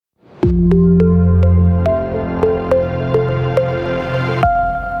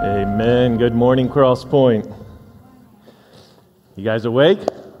Good morning, Cross Point. You guys awake?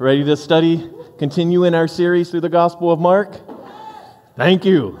 Ready to study, continue in our series through the Gospel of Mark? Thank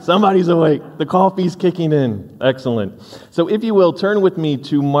you. Somebody's awake. The coffee's kicking in. Excellent. So if you will, turn with me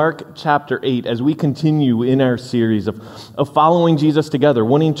to Mark chapter 8 as we continue in our series of following Jesus together,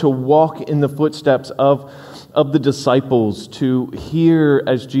 wanting to walk in the footsteps of the disciples, to hear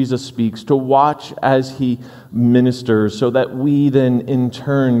as Jesus speaks, to watch as he ministers, so that we then in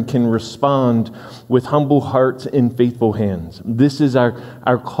turn can respond with humble hearts and faithful hands. This is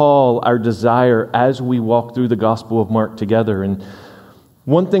our call, our desire as we walk through the Gospel of Mark together. And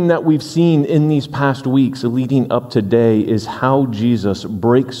one thing that we've seen in these past weeks leading up to today is how Jesus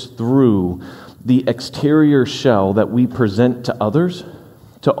breaks through the exterior shell that we present to others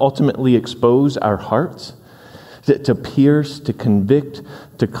to ultimately expose our hearts, to pierce, to convict,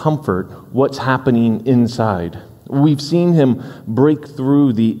 to comfort what's happening inside. We've seen him break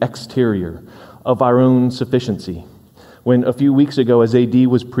through the exterior of our own sufficiency. When a few weeks ago, as AD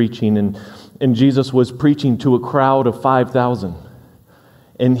was preaching, and Jesus was preaching to a crowd of 5,000,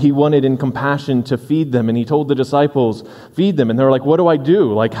 and he wanted in compassion to feed them, and he told the disciples, feed them. And they're like, what do I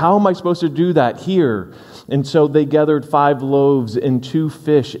do? Like, how am I supposed to do that here? And so they gathered 5 loaves and 2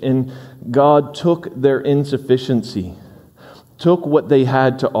 fish, and God took their insufficiency, took what they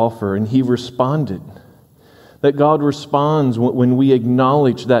had to offer, and he responded. That God responds when we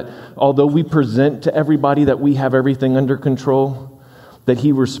acknowledge that although we present to everybody that we have everything under control, that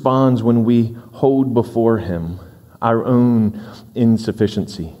he responds when we hold before him our own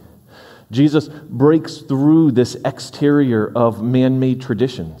insufficiency. Jesus breaks through this exterior of man-made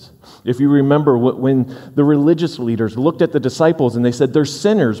traditions. If you remember when the religious leaders looked at the disciples and they said they're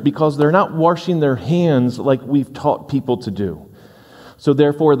sinners because they're not washing their hands like we've taught people to do. So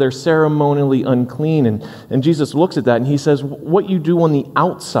therefore they're ceremonially unclean. And Jesus looks at that and he says, what you do on the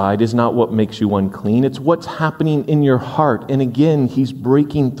outside is not what makes you unclean. It's what's happening in your heart. And again, he's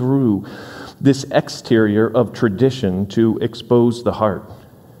breaking through this exterior of tradition to expose the heart.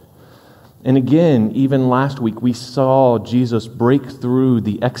 And again, even last week, we saw Jesus break through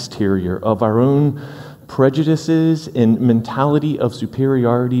the exterior of our own prejudices and mentality of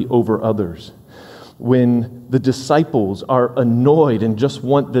superiority over others. When the disciples are annoyed and just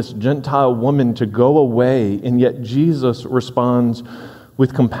want this Gentile woman to go away, and yet Jesus responds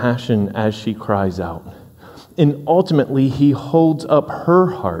with compassion as she cries out. And ultimately, he holds up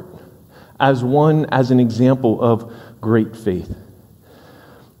her heart as an example of great faith.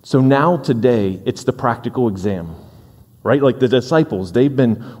 So now today, it's the practical exam, right? Like the disciples, they've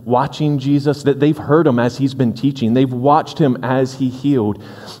been watching Jesus, that they've heard him as he's been teaching. They've watched him as he healed.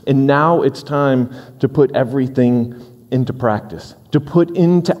 And now it's time to put everything into practice, to put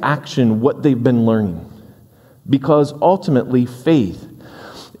into action what they've been learning. Because ultimately, faith,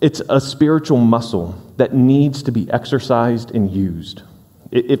 it's a spiritual muscle that needs to be exercised and used.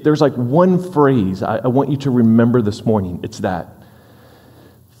 If there's like one phrase I want you to remember this morning, it's that.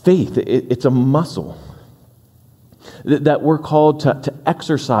 Faith, it's a muscle that we're called to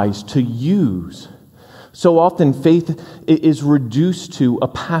exercise, to use. So often faith is reduced to a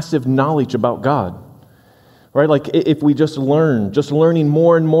passive knowledge about God, right? Like if we just learning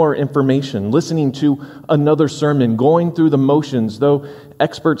more and more information, listening to another sermon, going through the motions, though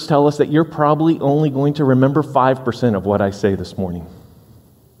experts tell us that you're probably only going to remember 5% of what I say this morning.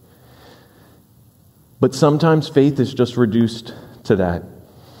 But sometimes faith is just reduced to that.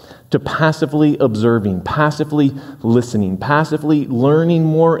 To passively observing, passively listening, passively learning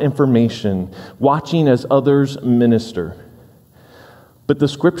more information, watching as others minister. But the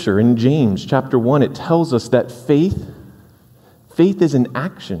scripture in James chapter 1, it tells us that faith is an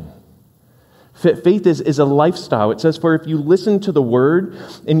action. Faith is a lifestyle. It says, for if you listen to the word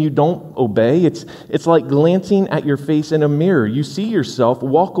and you don't obey, it's like glancing at your face in a mirror. You see yourself,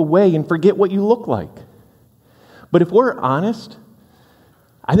 walk away, and forget what you look like. But if we're honest,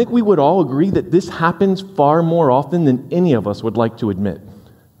 I think we would all agree that this happens far more often than any of us would like to admit,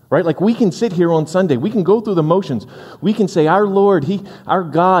 right? Like we can sit here on Sunday, we can go through the motions, we can say, our Lord, our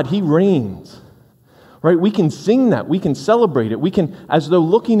God, he reigns, right? We can sing that, we can celebrate it, we can, as though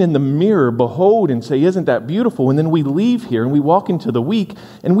looking in the mirror, behold and say, isn't that beautiful? And then we leave here and we walk into the week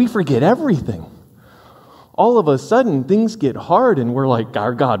and we forget everything. All of a sudden, things get hard and we're like,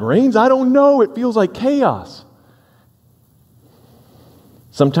 our God reigns? I don't know, it feels like chaos.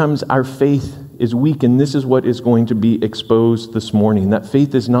 Sometimes our faith is weak, and this is what is going to be exposed this morning. That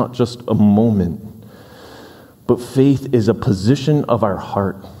faith is not just a moment, but faith is a position of our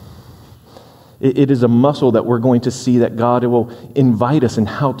heart. It is a muscle that we're going to see that God will invite us in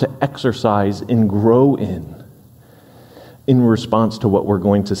how to exercise and grow in response to what we're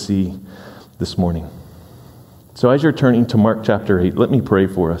going to see this morning. So as you're turning to Mark chapter 8, let me pray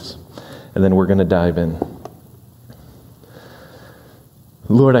for us, and then we're going to dive in.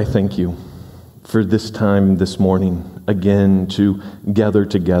 Lord, I thank you for this time this morning, again, to gather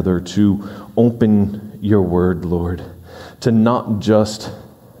together, to open your word, Lord, to not just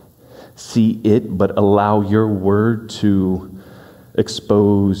see it, but allow your word to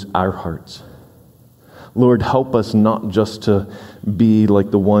expose our hearts. Lord, help us not just to be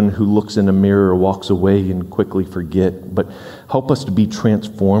like the one who looks in a mirror, walks away, and quickly forget, but help us to be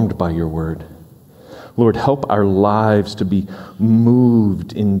transformed by your word. Lord, help our lives to be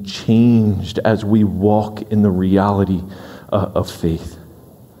moved and changed as we walk in the reality of faith.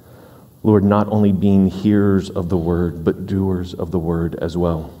 Lord, not only being hearers of the word, but doers of the word as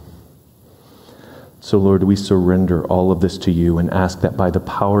well. So, Lord, we surrender all of this to you and ask that by the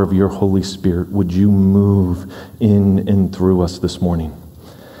power of your Holy Spirit, would you move in and through us this morning.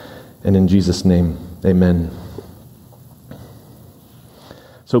 And in Jesus' name, amen.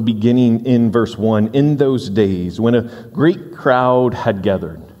 So beginning in verse 1, in those days when a great crowd had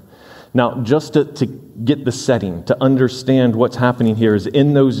gathered. Now, just to get the setting, to understand what's happening here, is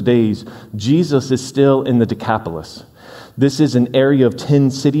in those days, Jesus is still in the Decapolis. This is an area of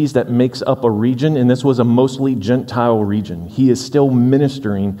 10 cities that makes up a region, and this was a mostly Gentile region. He is still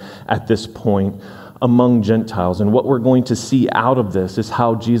ministering at this point among Gentiles. And what we're going to see out of this is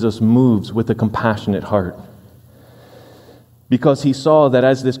how Jesus moves with a compassionate heart. Because he saw that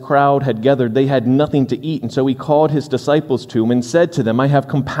as this crowd had gathered, they had nothing to eat. And so he called his disciples to him and said to them, I have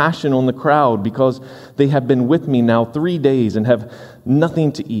compassion on the crowd because they have been with me now 3 days and have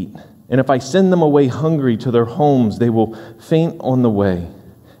nothing to eat. And if I send them away hungry to their homes, they will faint on the way.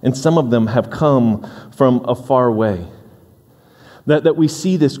 And some of them have come from a far way. That we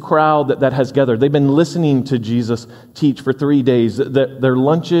see this crowd that has gathered. They've been listening to Jesus teach for 3 days. Their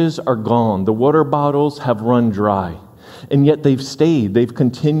lunches are gone. The water bottles have run dry. And yet they've stayed. They've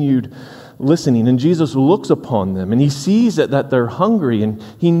continued listening. And Jesus looks upon them and he sees that they're hungry. And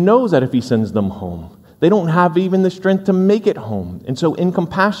he knows that if he sends them home, they don't have even the strength to make it home. And so in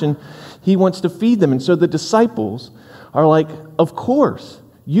compassion, he wants to feed them. And so the disciples are like, of course,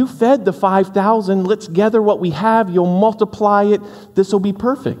 you fed the 5,000. Let's gather what we have. You'll multiply it. This will be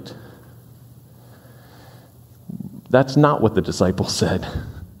perfect. That's not what the disciples said.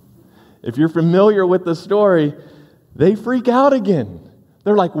 If you're familiar with the story, they freak out again.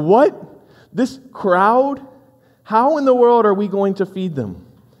 They're like, what? This crowd? How in the world are we going to feed them?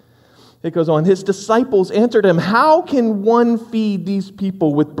 It goes on, his disciples answered him, how can one feed these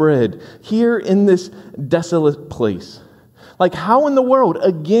people with bread here in this desolate place? Like, how in the world?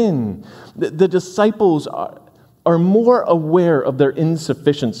 Again, the disciples are more aware of their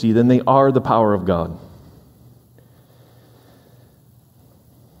insufficiency than they are the power of God.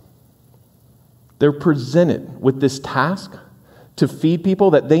 They're presented with this task to feed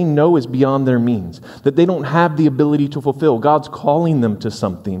people that they know is beyond their means, that they don't have the ability to fulfill. God's calling them to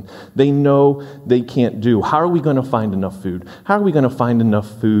something they know they can't do. How are we going to find enough food? How are we going to find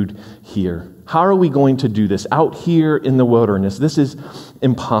enough food here? How are we going to do this out here in the wilderness? This is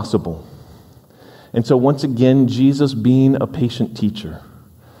impossible. And so once again, Jesus, being a patient teacher,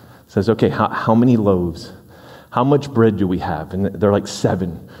 says, okay, how many loaves? How much bread do we have? And they're like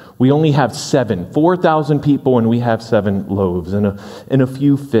 7. We only have 7, 4,000 people, and we have 7 loaves and a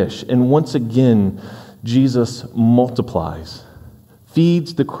few fish. And once again, Jesus multiplies,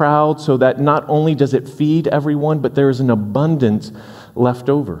 feeds the crowd so that not only does it feed everyone, but there is an abundance left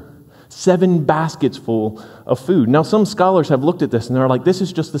over. 7 baskets full of food. Now, some scholars have looked at this and they're like, this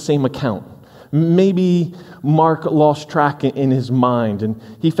is just the same account. Maybe Mark lost track in his mind and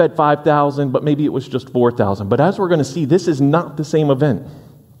he fed 5,000, but maybe it was just 4,000. But as we're going to see, this is not the same event.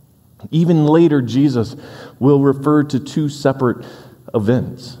 Even later, Jesus will refer to 2 separate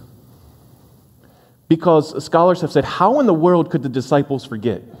events. Because scholars have said, how in the world could the disciples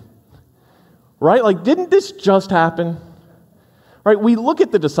forget? Right? Like, didn't this just happen? Right? We look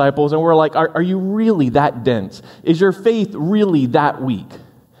at the disciples and we're like, are you really that dense? Is your faith really that weak?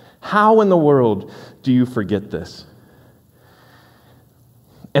 How in the world do you forget this?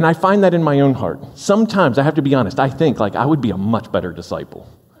 And I find that in my own heart. Sometimes, I have to be honest, I think like I would be a much better disciple.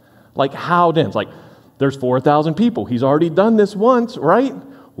 Like, how dense? Like, there's 4,000 people. He's already done this once, right?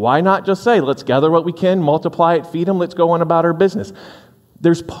 Why not just say, let's gather what we can, multiply it, feed them, let's go on about our business.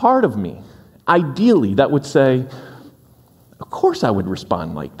 There's part of me, ideally, that would say, of course I would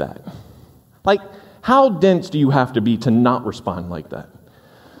respond like that. Like, how dense do you have to be to not respond like that?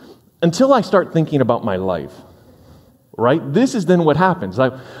 Until I start thinking about my life. right? This is then what happens.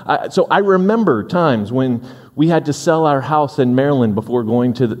 So I remember times when we had to sell our house in Maryland before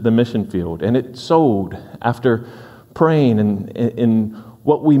going to the mission field, and it sold after praying, and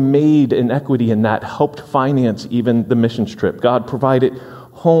what we made in equity in that helped finance even the missions trip. God provided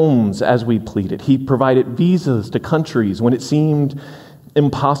homes as we pleaded. He provided visas to countries when it seemed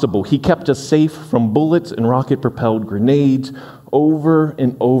impossible. He kept us safe from bullets and rocket-propelled grenades over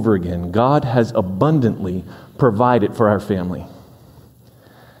and over again. God has abundantly provided for our family.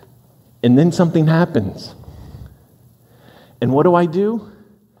 And then something happens. And what do?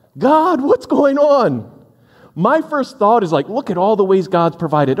 God, what's going on? My first thought is like, look at all the ways God's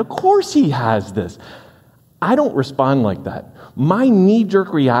provided. Of course he has this. I don't respond like that. My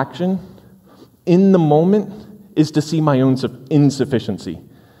knee-jerk reaction in the moment is to see my own insufficiency.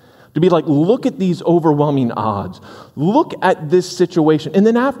 To be like, look at these overwhelming odds. Look at this situation. And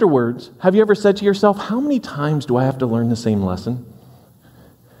then afterwards, have you ever said to yourself, how many times do I have to learn the same lesson?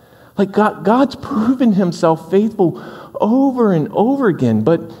 Like God's proven himself faithful over and over again,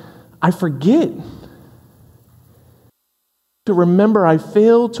 but I forget to remember I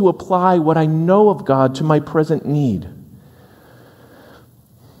fail to apply what I know of God to my present need.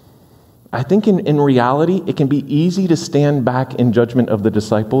 I think in reality, it can be easy to stand back in judgment of the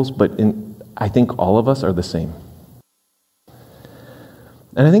disciples, but I think all of us are the same.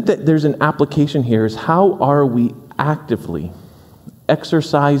 And I think that there's an application here is how are we actively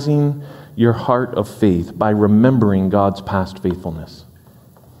exercising your heart of faith by remembering God's past faithfulness?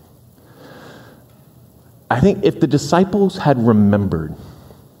 I think if the disciples had remembered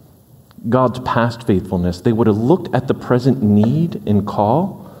God's past faithfulness, they would have looked at the present need and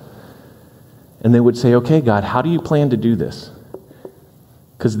call, and they would say, okay, God, how do you plan to do this?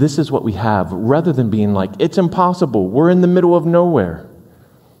 Because this is what we have, rather than being like, it's impossible, we're in the middle of nowhere.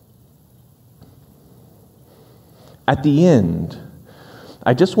 At the end,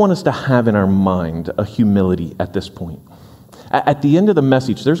 I just want us to have in our mind a humility at this point. At the end of the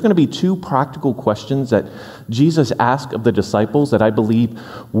message, there's going to be two practical questions that Jesus asked of the disciples that I believe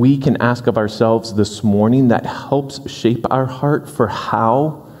we can ask of ourselves this morning that helps shape our heart for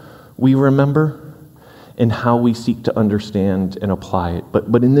how we remember and how we seek to understand and apply it.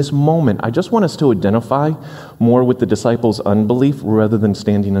 But in this moment, I just want us to identify more with the disciples' unbelief rather than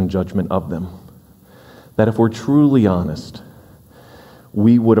standing in judgment of them. That if we're truly honest,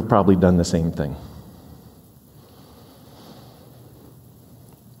 we would have probably done the same thing.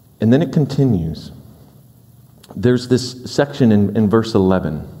 And then it continues. There's this section in verse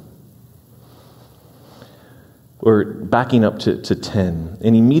 11. We're backing up to 10.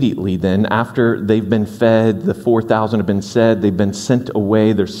 And immediately then, after they've been fed, the 4,000 have been said, they've been sent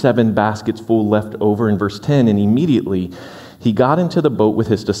away, there's 7 baskets full left over in verse 10. And immediately he got into the boat with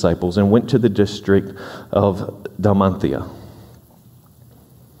his disciples and went to the district of Dalmatia.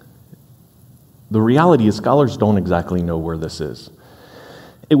 The reality is scholars don't exactly know where this is.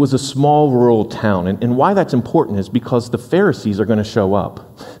 It was a small rural town, and why that's important is because the Pharisees are going to show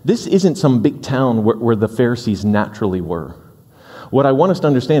up. This isn't some big town where the Pharisees naturally were. What I want us to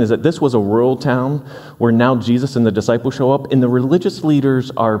understand is that this was a rural town where now Jesus and the disciples show up, and the religious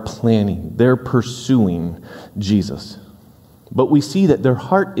leaders are planning. They're pursuing Jesus. But we see that their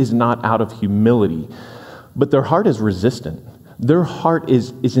heart is not out of humility, but their heart is resistant. Their heart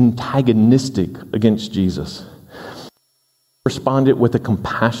is antagonistic against Jesus. Responded with a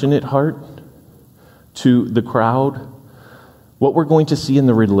compassionate heart to the crowd. What we're going to see in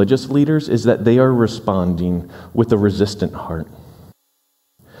the religious leaders is that they are responding with a resistant heart.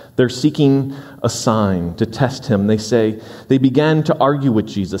 They're seeking a sign to test him. They began to argue with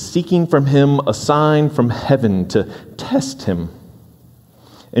Jesus, seeking from him a sign from heaven to test him.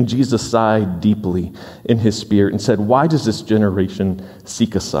 And Jesus sighed deeply in his spirit and said, "Why does this generation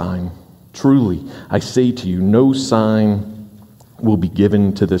seek a sign? Truly, I say to you, no sign will be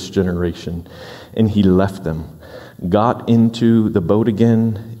given to this generation." And he left them, got into the boat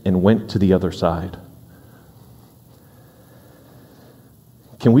again, and went to the other side.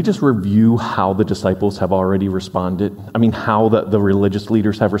 Can we just review how the disciples have already responded? I mean, how the religious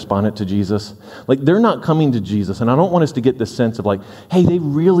leaders have responded to Jesus? Like, they're not coming to Jesus, and I don't want us to get this sense of like, hey, they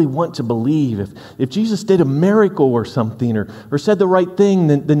really want to believe. If Jesus did a miracle or something, or said the right thing,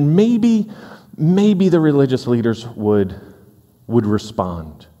 then maybe the religious leaders would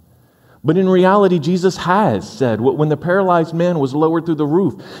respond. But in reality, Jesus has said, when the paralyzed man was lowered through the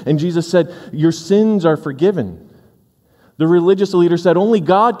roof, and Jesus said, your sins are forgiven. The religious leader said, only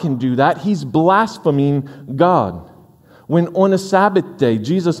God can do that. He's blaspheming God. When on a Sabbath day,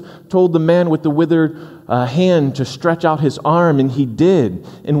 Jesus told the man with the withered hand to stretch out his arm, and he did,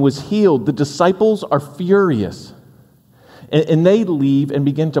 and was healed, the disciples are furious. And they leave and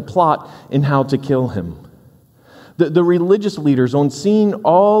begin to plot in how to kill him. The religious leaders, on seeing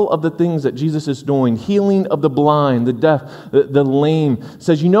all of the things that Jesus is doing, healing of the blind, the deaf, the lame,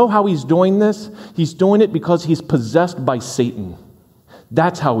 says, you know how he's doing this? He's doing it because he's possessed by Satan.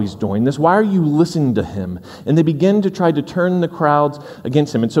 That's how he's doing this. Why are you listening to him? And they begin to try to turn the crowds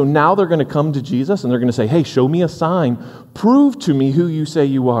against him. And so now they're going to come to Jesus and they're going to say, hey, show me a sign. Prove to me who you say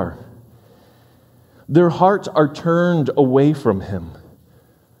you are. Their hearts are turned away from him.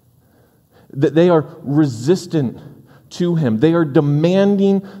 That they are resistant to him. They are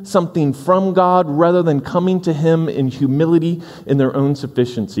demanding something from God rather than coming to him in humility in their own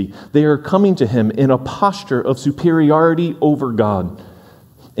sufficiency. They are coming to him in a posture of superiority over God.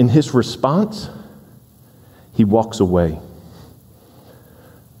 In his response, he walks away.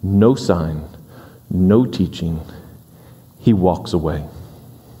 No sign, no teaching. He walks away.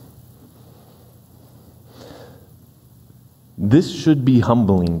 This should be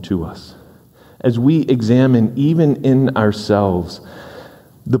humbling to us as we examine, even in ourselves,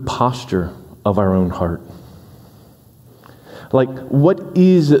 the posture of our own heart. Like, what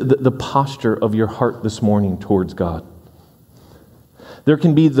is the posture of your heart this morning towards God? There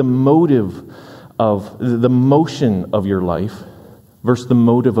can be the motive of the motion of your life versus the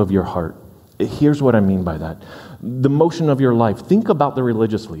motive of your heart. Here's what I mean by that. The motion of your life. Think about the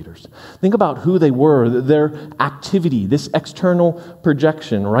religious leaders. Think about who they were, their activity, this external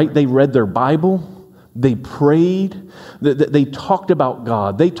projection, right? They read their Bible, they prayed, they talked about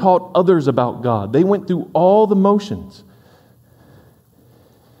God, they taught others about God, they went through all the motions.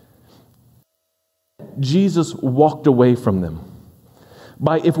 Jesus walked away from them.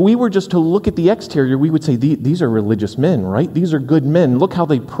 If we were just to look at the exterior, we would say, these are religious men, right? These are good men. Look how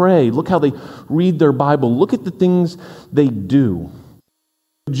they pray. Look how they read their Bible. Look at the things they do.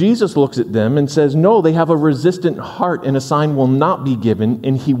 Jesus looks at them and says, no, they have a resistant heart and a sign will not be given,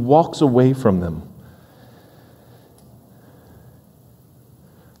 and he walks away from them.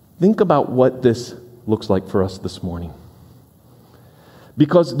 Think about what this looks like for us this morning.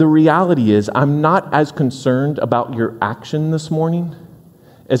 Because the reality is, I'm not as concerned about your action this morning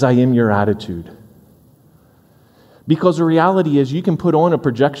as I am your attitude. Because the reality is you can put on a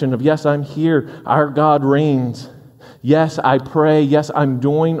projection of, yes, I'm here, our God reigns. Yes, I pray. Yes, I'm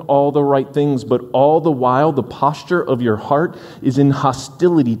doing all the right things. But all the while, the posture of your heart is in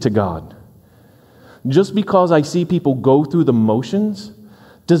hostility to God. Just because I see people go through the motions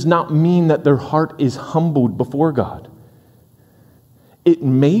does not mean that their heart is humbled before God. It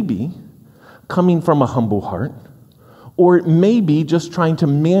may be coming from a humble heart, or it may be just trying to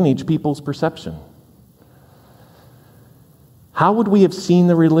manage people's perception. How would we have seen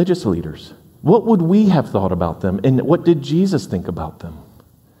the religious leaders? What would we have thought about them? And what did Jesus think about them?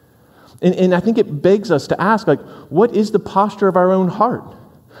 And I think it begs us to ask, what is the posture of our own heart?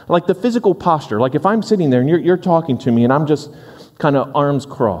 Like the physical posture. Like if I'm sitting there and you're talking to me and I'm just kind of arms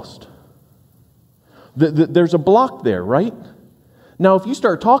crossed. There's a block there, right? Now, if you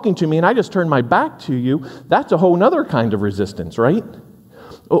start talking to me and I just turn my back to you, that's a whole other kind of resistance, right?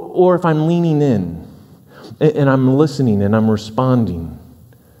 Or if I'm leaning in and I'm listening and I'm responding,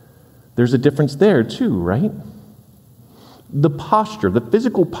 there's a difference there too, right? The posture, the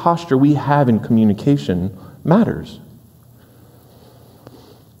physical posture we have in communication matters.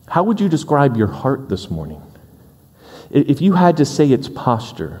 How would you describe your heart this morning? If you had to say its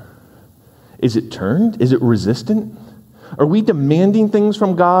posture, is it turned? Is it resistant? Are we demanding things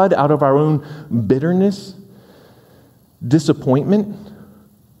from God out of our own bitterness, disappointment?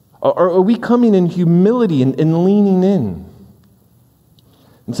 Or are we coming in humility and leaning in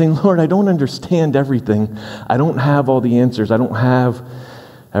and saying, Lord, I don't understand everything. I don't have all the answers. I don't have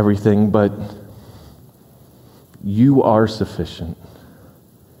everything, but you are sufficient.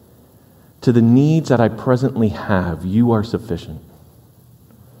 To the needs that I presently have, you are sufficient.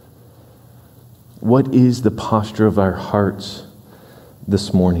 What is the posture of our hearts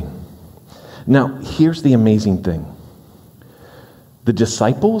this morning? Now, here's the amazing thing. The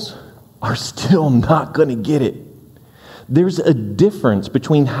disciples are still not going to get it. There's a difference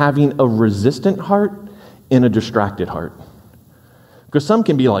between having a resistant heart and a distracted heart. Because some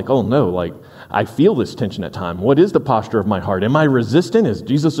can be like, oh no, I feel this tension at times. What is the posture of my heart? Am I resistant? Is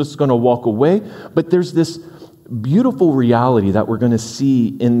Jesus just going to walk away? But there's this beautiful reality that we're going to see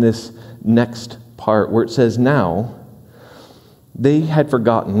in this next part where it says, now, they had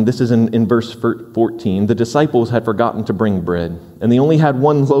forgotten, this is in verse 14, the disciples had forgotten to bring bread, and they only had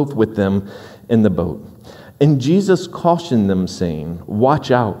one loaf with them in the boat. And Jesus cautioned them, saying, watch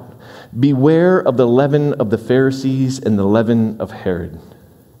out, beware of the leaven of the Pharisees and the leaven of Herod.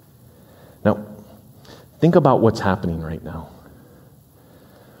 Now, Think about what's happening right now.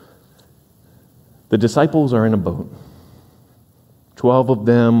 The disciples are in a boat. 12 of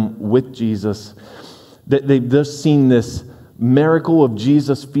them with Jesus. They've just seen this miracle of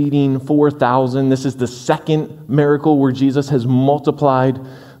Jesus feeding 4,000. This is the second miracle where Jesus has multiplied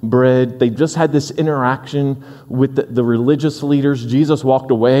bread. They've just had this interaction with the religious leaders. Jesus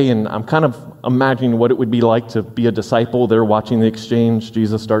walked away, and I'm kind of imagining what it would be like to be a disciple. They're watching the exchange.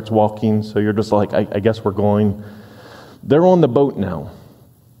 Jesus starts walking, so you're just like, I guess we're going. They're on the boat now.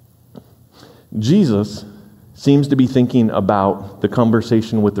 Jesus seems to be thinking about the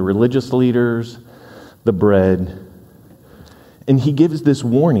conversation with the religious leaders, the bread, and he gives this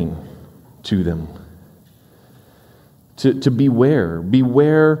warning to them to beware.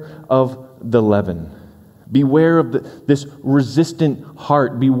 Beware of the leaven. Beware of this resistant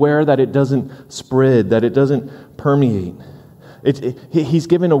heart. Beware that it doesn't spread, that it doesn't permeate. He's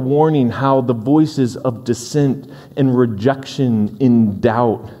given a warning how the voices of dissent and rejection in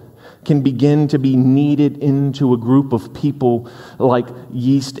doubt can begin to be kneaded into a group of people like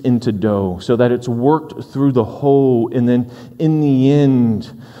yeast into dough, so that it's worked through the whole, and then in the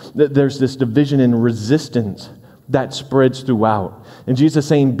end, there's this division and resistance that spreads throughout. And Jesus is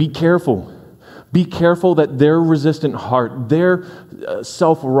saying, be careful. Be careful that their resistant heart, their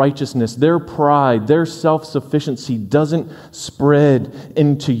self-righteousness, their pride, their self-sufficiency doesn't spread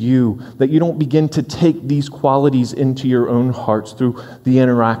into you, that you don't begin to take these qualities into your own hearts through the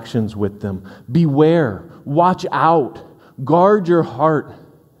interactions with them. Beware, watch out, guard your heart.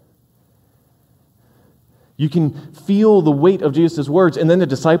 You can feel the weight of Jesus' words, and then the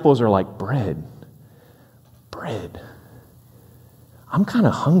disciples are like, bread. I'm kind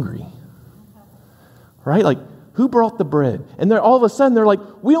of hungry. Right? Like, who brought the bread? And all of a sudden, they're like,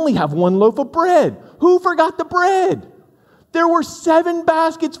 we only have one loaf of bread. Who forgot the bread? There were 7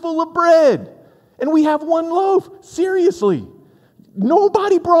 baskets full of bread, and we have one loaf. Seriously.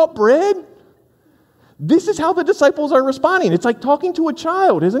 Nobody brought bread? This is how the disciples are responding. It's like talking to a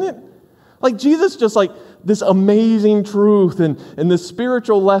child, isn't it? Like Jesus just like this amazing truth and this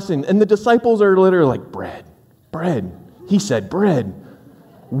spiritual lesson, and the disciples are literally like, bread. He said bread.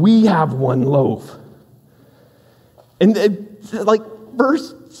 We have one loaf. And like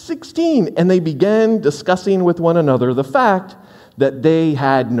verse 16, and they began discussing with one another the fact that they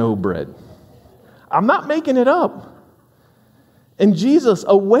had no bread. I'm not making it up. And Jesus,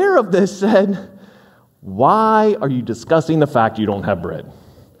 aware of this, said, why are you discussing the fact you don't have bread?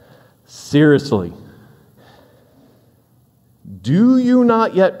 Seriously. Do you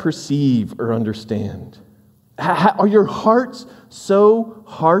not yet perceive or understand? Are your hearts so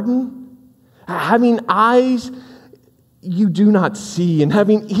hardened? Having eyes you do not see, and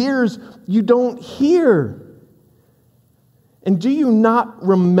having ears you don't hear. And do you not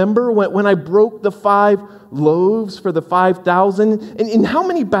remember when I broke the 5 loaves for the 5,000? And in how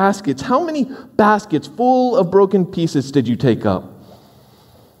many baskets full of broken pieces did you take up?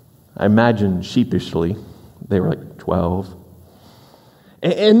 I imagine sheepishly they were like 12.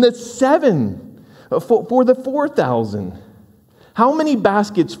 And the 7 for the 4,000. How many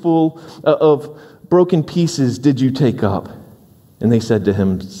baskets full of broken pieces did you take up? And they said to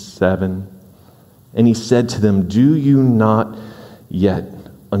him, 7. And he said to them, do you not yet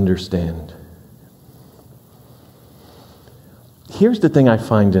understand? Here's the thing I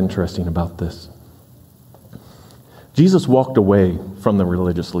find interesting about this. Jesus walked away from the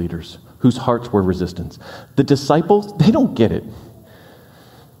religious leaders whose hearts were resistant. The disciples, they don't get it.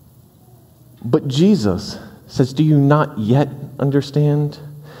 But Jesus says, do you not yet understand?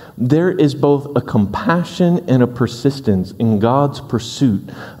 There is both a compassion and a persistence in God's pursuit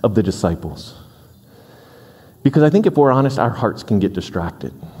of the disciples. Because I think if we're honest, our hearts can get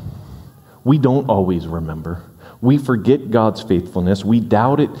distracted. We don't always remember. We forget God's faithfulness. We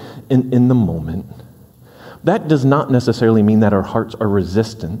doubt it in the moment. That does not necessarily mean that our hearts are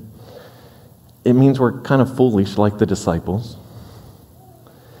resistant. It means we're kind of foolish like the disciples.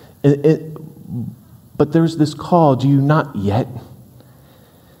 But there's this call, do you not yet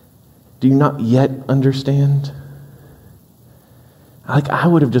understand? Like, I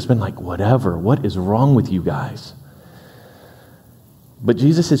would have just been like, whatever, what is wrong with you guys? But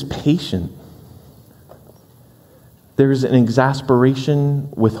Jesus is patient. There's an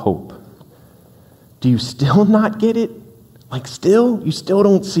exasperation with hope. Do you still not get it? Like, you still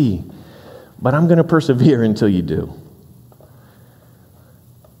don't see. But I'm going to persevere until you do.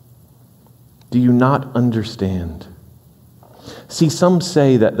 Do you not understand? See, some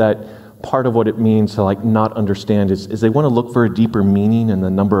say that part of what it means to not understand is they want to look for a deeper meaning in the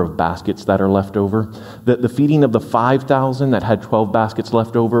number of baskets that are left over. The feeding of the 5,000 that had 12 baskets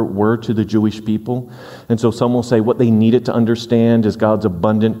left over were to the Jewish people. And so some will say what they needed to understand is God's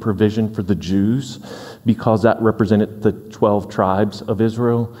abundant provision for the Jews, because that represented the 12 tribes of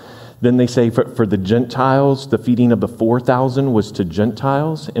Israel. Then they say for the Gentiles, the feeding of the 4,000 was to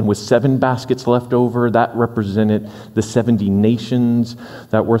Gentiles, and with 7 baskets left over, that represented the 70 nations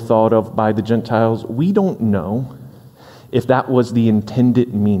that were thought of by the Gentiles. We don't know if that was the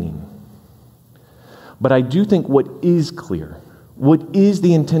intended meaning. But I do think what is clear, what is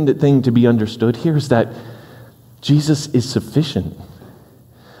the intended thing to be understood here, is that Jesus is sufficient.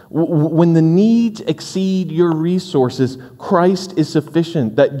 When the needs exceed your resources, Christ is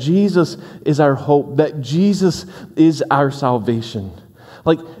sufficient, that Jesus is our hope, that Jesus is our salvation.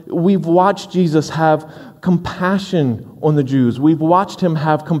 We've watched Jesus have compassion on the Jews. We've watched him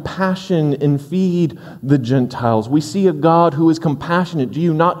have compassion and feed the Gentiles. We see a God who is compassionate. Do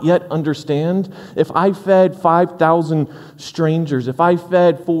you not yet understand? If I fed 5,000 strangers, if I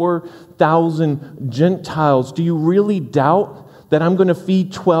fed 4,000 Gentiles, do you really doubt that I'm going to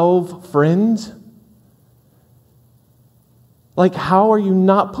feed 12 friends? How are you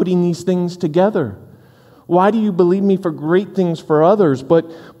not putting these things together? Why do you believe me for great things for others,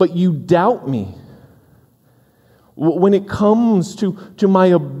 but you doubt me? When it comes to my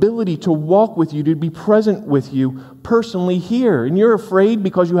ability to walk with you, to be present with you personally here, and you're afraid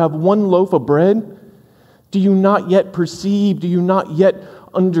because you have one loaf of bread, do you not yet perceive? Do you not yet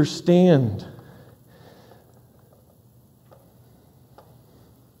understand?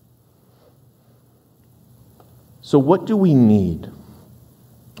 So what do we need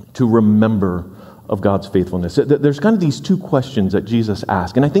to remember of God's faithfulness? There's kind of these two questions that Jesus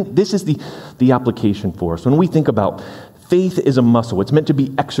asked, and I think this is the application for us. When we think about faith is a muscle, it's meant to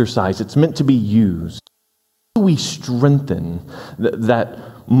be exercised, it's meant to be used. How do we strengthen that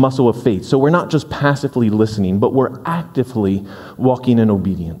muscle of faith? So we're not just passively listening, but we're actively walking in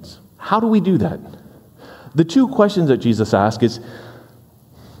obedience. How do we do that? The two questions that Jesus asked is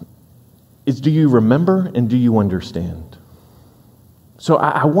do you remember and do you understand? So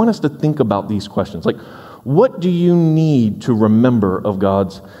I want us to think about these questions. What do you need to remember of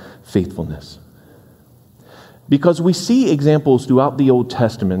God's faithfulness? Because we see examples throughout the Old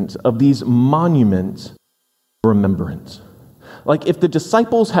Testament of these monuments of remembrance. If the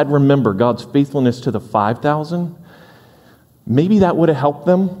disciples had remembered God's faithfulness to the 5,000, maybe that would have helped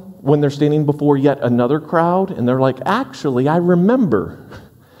them when they're standing before yet another crowd and they're like, actually, I remember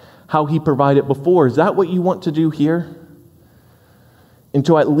how he provided before. Is that what you want to do here? And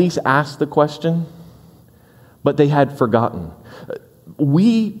to at least ask the question, but they had forgotten.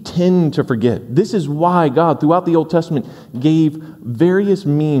 We tend to forget. This is why God, throughout the Old Testament, gave various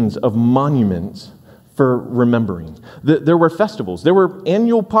means of monuments for remembering. There were festivals. There were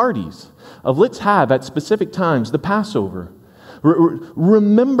annual parties of let's have at specific times the Passover.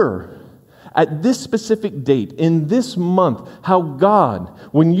 Remember at this specific date, in this month, how God,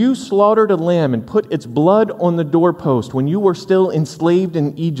 when you slaughtered a lamb and put its blood on the doorpost, when you were still enslaved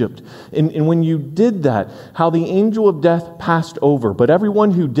in Egypt, and when you did that, how the angel of death passed over. But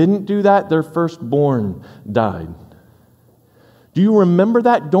everyone who didn't do that, their firstborn died. Do you remember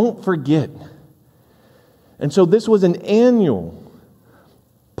that? Don't forget. And so this was an annual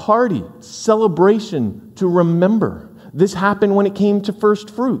party, celebration to remember. This happened when it came to first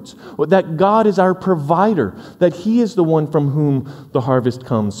fruits, that God is our provider, that He is the one from whom the harvest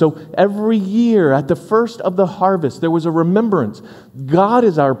comes. So every year at the first of the harvest, there was a remembrance. God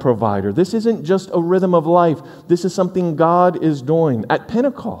is our provider. This isn't just a rhythm of life. This is something God is doing. At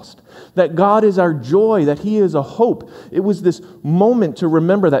Pentecost, that God is our joy, that He is a hope. It was this moment to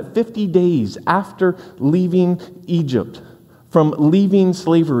remember that 50 days after leaving Egypt, from leaving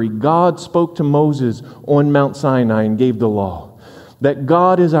slavery, God spoke to Moses on Mount Sinai and gave the law. That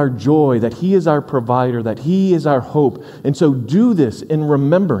God is our joy, that He is our provider, that He is our hope. And so do this in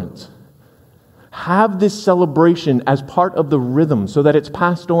remembrance. Have this celebration as part of the rhythm so that it's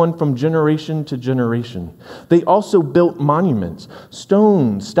passed on from generation to generation. They also built monuments,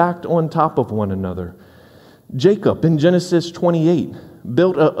 stones stacked on top of one another. Jacob in Genesis 28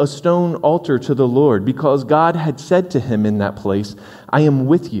 built a stone altar to the Lord because God had said to him in that place, I am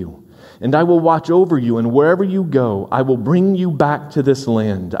with you, and I will watch over you, and wherever you go, I will bring you back to this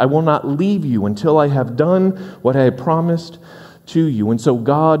land. I will not leave you until I have done what I have promised to you. And so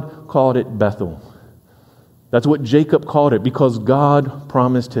God called it Bethel. That's what Jacob called it because God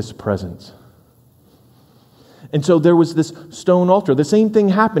promised His presence. And so there was this stone altar. The same thing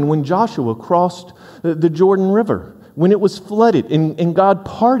happened when Joshua crossed the Jordan River. when it was flooded and God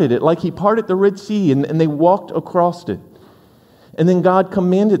parted it like he parted the Red Sea and they walked across it. And then God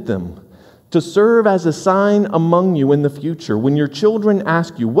commanded them to serve as a sign among you in the future. When your children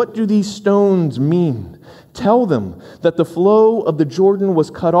ask you, what do these stones mean? Tell them that the flow of the Jordan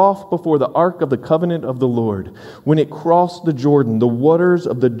was cut off before the ark of the covenant of the Lord. When it crossed the Jordan, the waters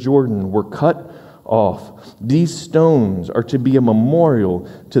of the Jordan were cut off. These stones are to be a memorial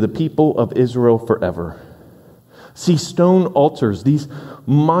to the people of Israel forever. See, stone altars, these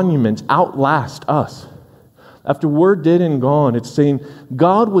monuments outlast us. After we're dead and gone, it's saying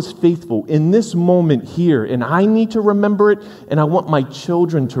God was faithful in this moment here, and I need to remember it, and I want my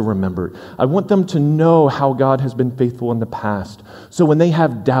children to remember it. I want them to know how God has been faithful in the past. So when they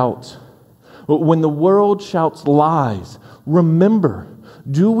have doubts, when the world shouts lies, remember.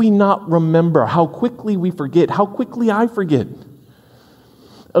 Do we not remember how quickly we forget, how quickly I forget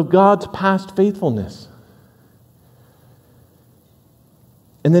of God's past faithfulness?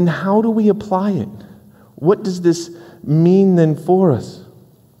 And then how do we apply it? What does this mean then for us?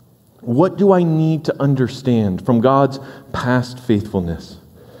 What do I need to understand from God's past faithfulness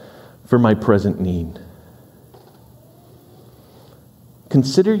for my present need?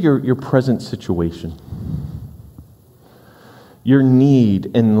 Consider your present situation, your need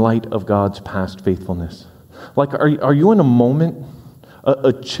in light of God's past faithfulness. Like, are you in a moment,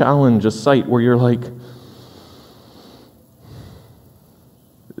 a challenge, a sight where you're like,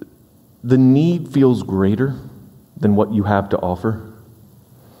 the need feels greater than what you have to offer?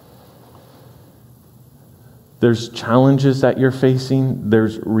 There's challenges that you're facing.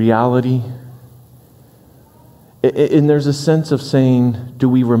 There's reality. And there's a sense of saying, do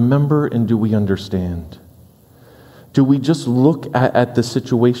we remember and do we understand? Do we just look at the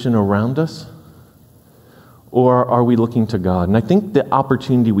situation around us? Or are we looking to God? And I think the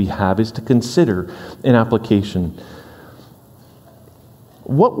opportunity we have is to consider an application.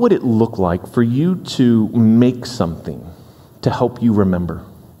 What would it look like for you to make something to help you remember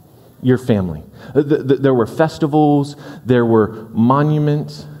your family? There were festivals, there were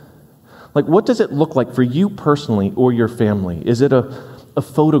monuments. Like, what does it look like for you personally or your family? Is it a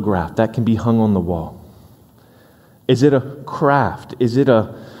photograph that can be hung on the wall? Is it a craft? Is it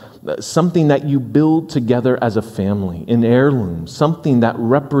something that you build together as a family, an heirloom, something that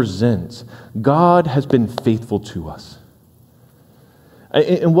represents God has been faithful to us?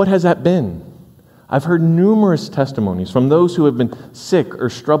 And what has that been? I've heard numerous testimonies from those who have been sick or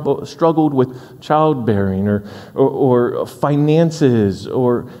struggled with childbearing or finances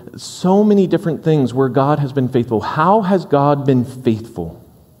or so many different things where God has been faithful. How has God been faithful?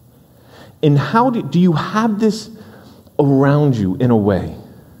 And how do you have this around you in a way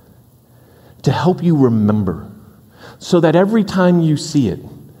to help you remember so that every time you see it,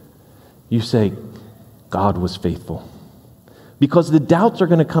 you say, God was faithful? Because the doubts are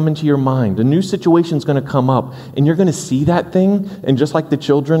going to come into your mind. A new situation is going to come up, and you're going to see that thing, and just like the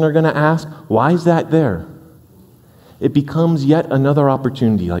children are going to ask, why is that there? It becomes yet another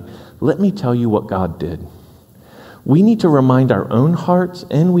opportunity. Like, let me tell you what God did. We need to remind our own hearts,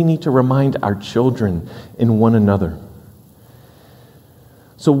 and we need to remind our children and one another.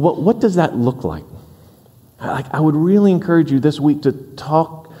 So what does that look like? I would really encourage you this week to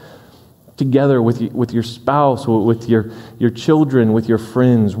talk together with your spouse, with your children, with your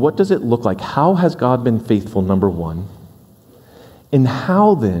friends. What does it look like? How has God been faithful, number one? And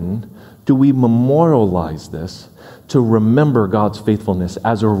how then do we memorialize this to remember God's faithfulness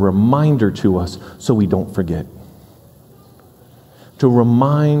as a reminder to us so we don't forget? To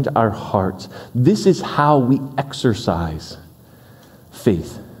remind our hearts. This is how we exercise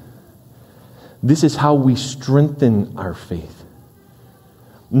faith. This is how we strengthen our faith.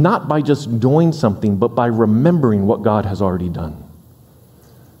 Not by just doing something, but by remembering what God has already done.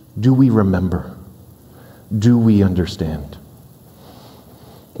 Do we remember? Do we understand?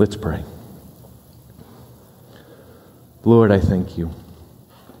 Let's pray. Lord, I thank you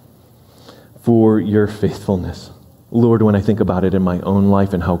for your faithfulness. Lord, when I think about it in my own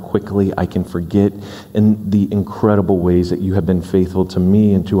life and how quickly I can forget in the incredible ways that you have been faithful to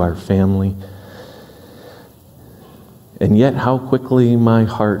me and to our family, and yet how quickly my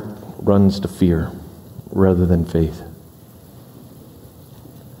heart runs to fear rather than faith.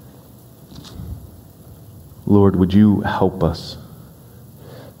 Lord, would you help us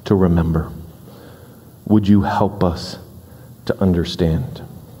to remember? Would you help us to understand?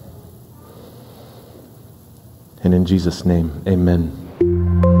 And in Jesus' name,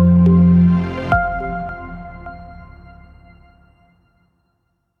 amen.